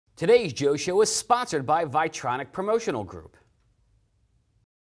Today's Joe Show is sponsored by Vitronic Promotional Group.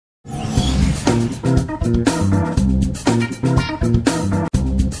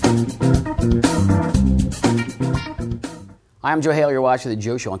 I'm Joe Hale, you're watching The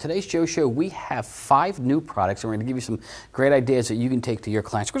Joe Show. On today's Joe Show, we have 5 new products, and we're going to give you some great ideas that you can take to your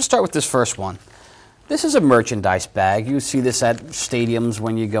clients. We're going to start with this first one. This is a merchandise bag. You see this at stadiums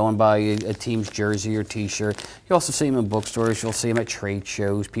when you go and buy a team's jersey or t-shirt. You also see them in bookstores. You'll see them at trade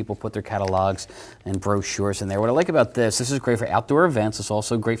shows. People put their catalogs and brochures in there. What I like about this is great for outdoor events. It's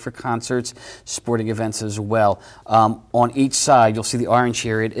also great for concerts, sporting events as well. On each side, you'll see the orange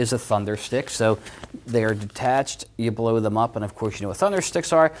here. It is a thunder stick, so they are detached. You blow them up, and of course you know what thunder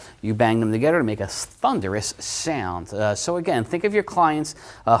sticks are. You bang them together to make a thunderous sound. So again, think of your clients,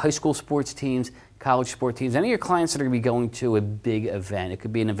 high school sports teams, college sport teams, any of your clients that are going to be going to a big event. It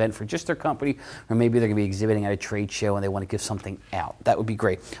could be an event for just their company, or maybe they're going to be exhibiting at a trade show and they want to give something out. That would be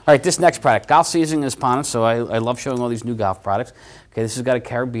great. All right, this next product, golf season is upon us, so I love showing all these new golf products. Okay, this has got a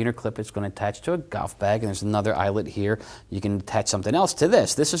carabiner clip. It's going to attach to a golf bag, and there's another eyelet here. You can attach something else to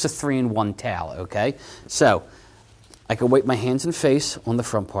this. This is a 3-in-1 towel, okay? So I can wipe my hands and face on the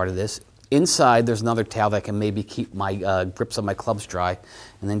front part of this. Inside, there's another towel that can maybe keep my grips on my clubs dry.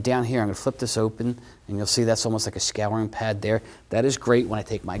 And then down here, I'm going to flip this open, and you'll see that's almost like a scouring pad there. That is great when I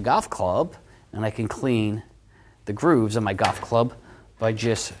take my golf club, and I can clean the grooves on my golf club by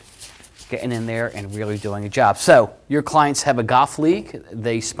just getting in there and really doing a job. So your clients have a golf league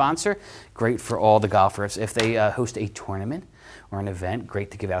they sponsor. Great for all the golfers. If they host a tournament or an event,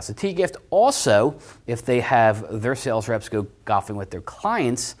 great to give out as a tee gift. Also, if they have their sales reps go golfing with their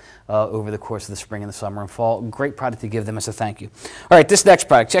clients over the course of the spring and the summer and fall, great product to give them as a thank you. All right, this next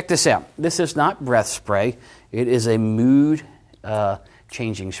product, check this out. This is not breath spray. It is a mood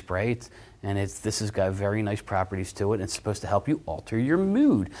changing spray. This has got very nice properties to it, and it's supposed to help you alter your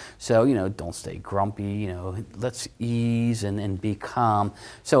mood. So, you know, don't stay grumpy, you know, let's ease and be calm.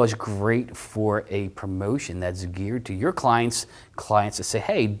 So it's great for a promotion that's geared to your clients that say,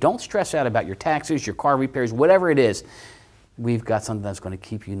 hey, don't stress out about your taxes, your car repairs, whatever it is. We've got something that's going to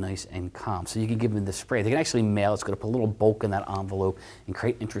keep you nice and calm. So you can give them the spray. They can actually mail. It's going to put a little bulk in that envelope and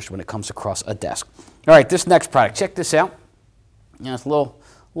create interest when it comes across a desk. All right, this next product, check this out. You know, it's a little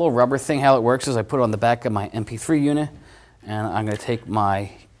rubber thing. How it works is I put it on the back of my MP3 unit, and I'm going to take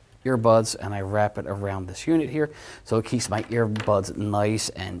my earbuds and I wrap it around this unit here, so it keeps my earbuds nice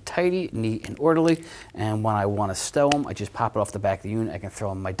and tidy, neat and orderly. And when I want to stow them, I just pop it off the back of the unit. I can throw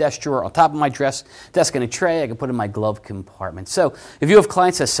them in my desk drawer, on top of my desk in a tray. I can put it in my glove compartment. So if you have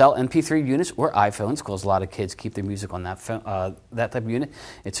clients that sell MP3 units or iPhones, because a lot of kids keep their music on that type of unit,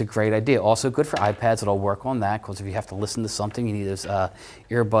 it's a great idea. Also good for iPads. It'll work on that, because if you have to listen to something, you need those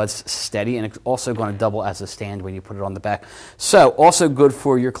earbuds steady, and it's also going to double as a stand when you put it on the back. So also good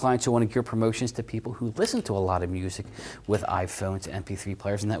for your clients who want to give promotions to people who listen to a lot of music with iPhones, MP3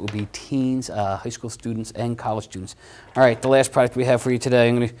 players, and that would be teens, high school students, and college students. All right, the last product we have for you today,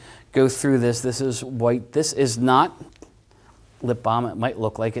 I'm going to go through this. This is white. This is not lip balm. It might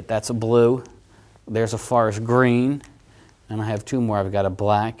look like it. That's a blue. There's a forest green, and I have 2 more. I've got a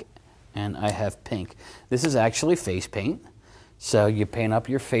black, and I have pink. This is actually face paint. So you paint up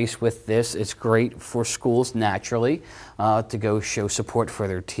your face with this. It's great for schools, naturally, to go show support for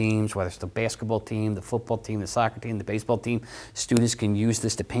their teams, whether it's the basketball team, the football team, the soccer team, the baseball team. Students can use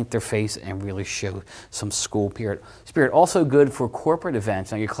this to paint their face and really show some school spirit. Also good for corporate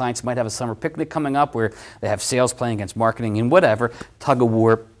events. Now, your clients might have a summer picnic coming up where they have sales playing against marketing and whatever, tug of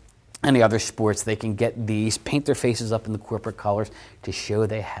war, any other sports. They can get these, paint their faces up in the corporate colors to show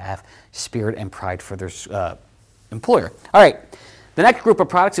they have spirit and pride for their employer. All right, the next group of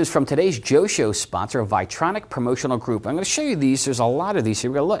products is from today's Joe Show sponsor, Vitronic Promotional Group. I'm going to show you these. There's a lot of these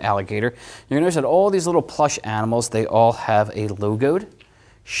here. We've got a little alligator. You're going to notice that all these little plush animals, they all have a logoed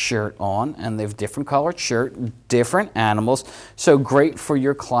shirt on, and they have different colored shirt, different animals. So great for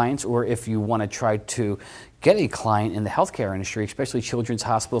your clients, or if you want to try to get a client in the healthcare industry, especially children's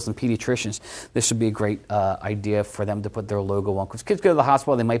hospitals and pediatricians. This would be a great idea for them to put their logo on. Because kids go to the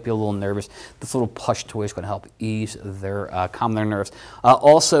hospital, they might be a little nervous. This little plush toy is going to help ease their, calm their nerves.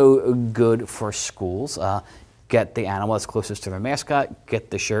 Also good for schools. Get the animal that's closest to their mascot, get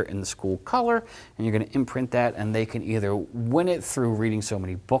the shirt in the school color, and you're going to imprint that, and they can either win it through reading so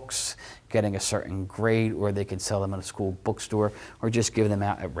many books, getting a certain grade, or they can sell them at a school bookstore, or just give them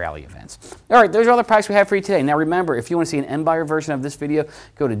out at rally events. All right, those are all the products we have for you today. Now remember, if you want to see an end buyer version of this video,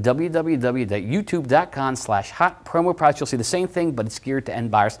 go to www.youtube.com/hot promo products. You'll see the same thing, but it's geared to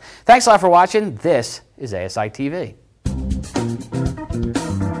end buyers. Thanks a lot for watching. This is ASI TV.